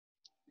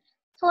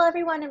Hello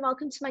everyone and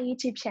welcome to my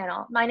YouTube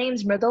channel. My name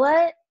is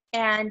Mrudula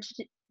and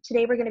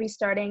today we're going to be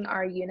starting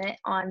our unit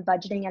on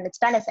budgeting and its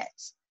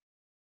benefits.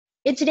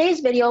 In today's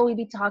video, we'll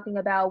be talking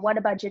about what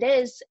a budget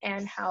is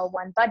and how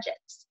one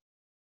budgets.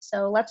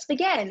 So let's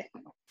begin.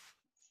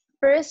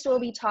 First, we'll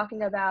be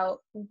talking about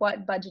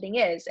what budgeting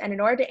is, and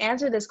in order to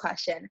answer this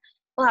question,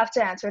 we'll have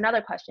to answer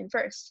another question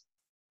first.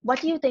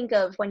 What do you think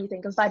of when you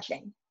think of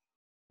budgeting?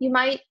 You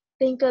might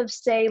think of,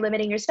 say,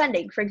 limiting your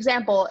spending. For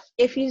example,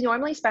 if you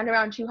normally spend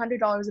around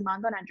 $200 a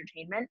month on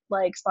entertainment,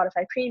 like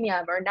Spotify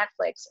Premium or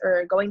Netflix,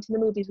 or going to the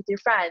movies with your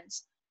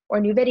friends,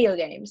 or new video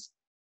games,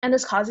 and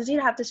this causes you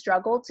to have to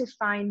struggle to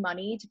find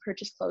money to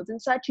purchase clothes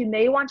and such, you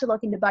may want to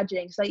look into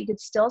budgeting so that you could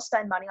still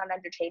spend money on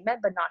entertainment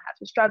but not have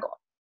to struggle.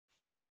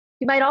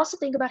 You might also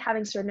think about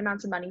having certain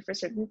amounts of money for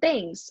certain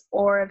things,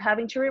 or of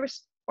having to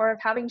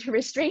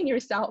restrain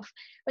yourself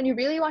when you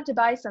really want to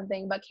buy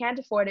something but can't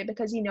afford it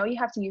because you know you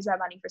have to use that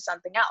money for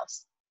something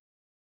else.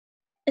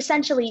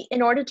 Essentially, in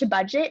order to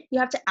budget, you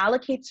have to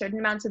allocate certain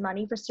amounts of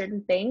money for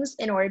certain things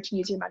in order to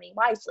use your money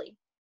wisely.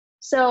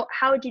 So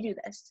how would you do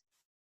this?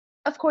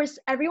 Of course,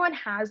 everyone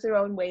has their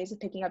own ways of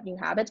picking up new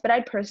habits, but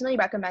I'd personally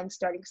recommend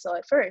starting slow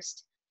at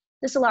first.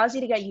 This allows you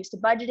to get used to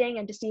budgeting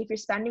and to see if your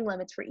spending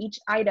limits for each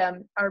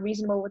item are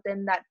reasonable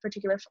within that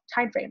particular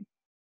time frame.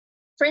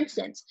 For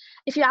instance,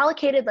 if you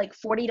allocated like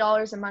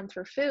 $40 a month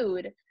for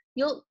food,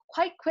 you'll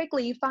quite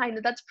quickly find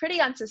that that's pretty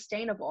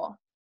unsustainable.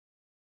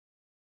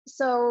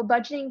 So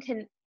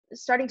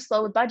starting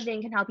slow with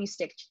budgeting can help you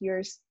stick to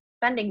your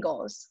spending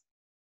goals.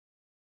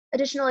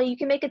 Additionally, you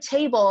can make a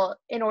table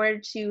in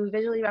order to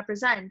visually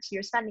represent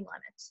your spending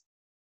limits.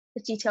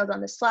 It's detailed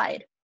on this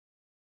slide.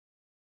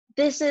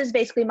 This is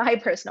basically my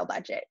personal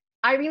budget.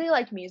 I really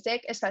like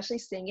music, especially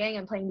singing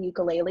and playing the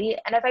ukulele,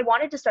 and if I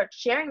wanted to start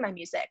sharing my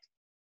music,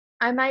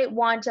 I might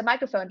want a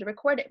microphone to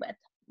record it with.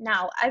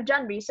 Now, I've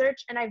done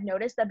research and I've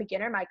noticed that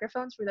beginner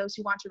microphones for those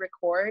who want to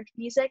record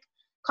music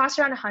cost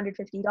around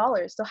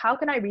 $150. So how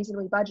can I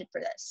reasonably budget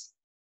for this?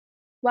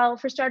 Well,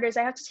 for starters,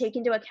 I have to take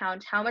into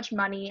account how much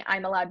money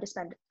I'm allowed to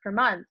spend per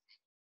month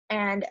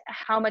and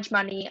how much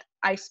money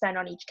I spend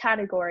on each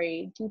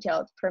category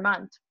detailed per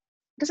month.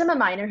 Because I'm a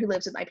minor who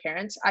lives with my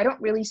parents, I don't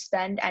really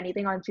spend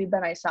anything on food by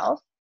myself.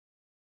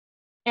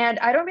 And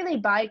I don't really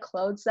buy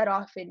clothes that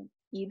often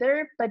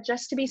either, but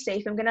just to be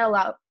safe, I'm going to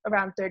allow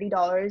around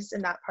 $30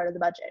 in that part of the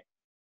budget.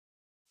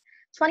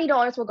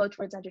 $20 will go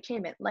towards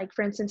entertainment, like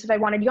for instance, if I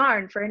wanted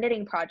yarn for a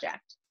knitting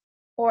project,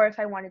 or if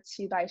I wanted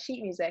to buy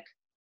sheet music,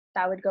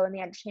 that would go in the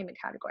entertainment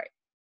category.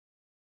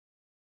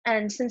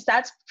 And since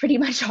that's pretty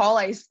much all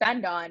I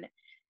spend on,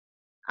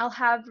 I'll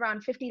have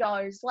around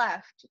 $50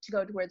 left to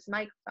go towards the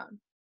microphone.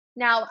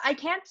 Now, I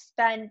can't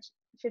spend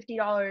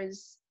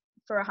 $50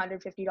 for a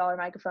 $150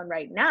 microphone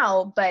right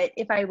now, but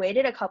if I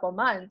waited a couple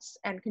months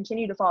and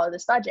continue to follow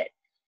this budget,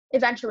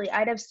 eventually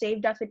I'd have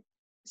saved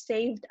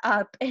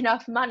up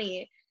enough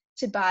money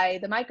to buy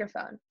the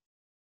microphone.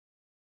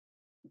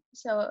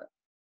 So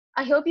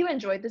I hope you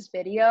enjoyed this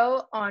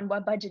video on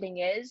what budgeting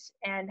is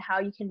and how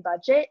you can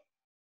budget,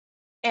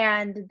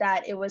 and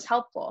that it was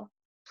helpful.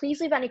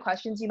 Please leave any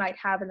questions you might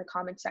have in the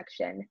comment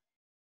section,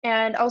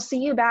 and I'll see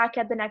you back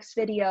at the next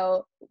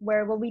video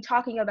where we'll be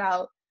talking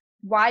about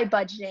why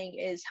budgeting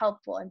is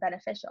helpful and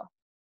beneficial.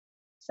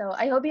 So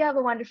I hope you have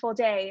a wonderful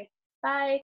day. Bye.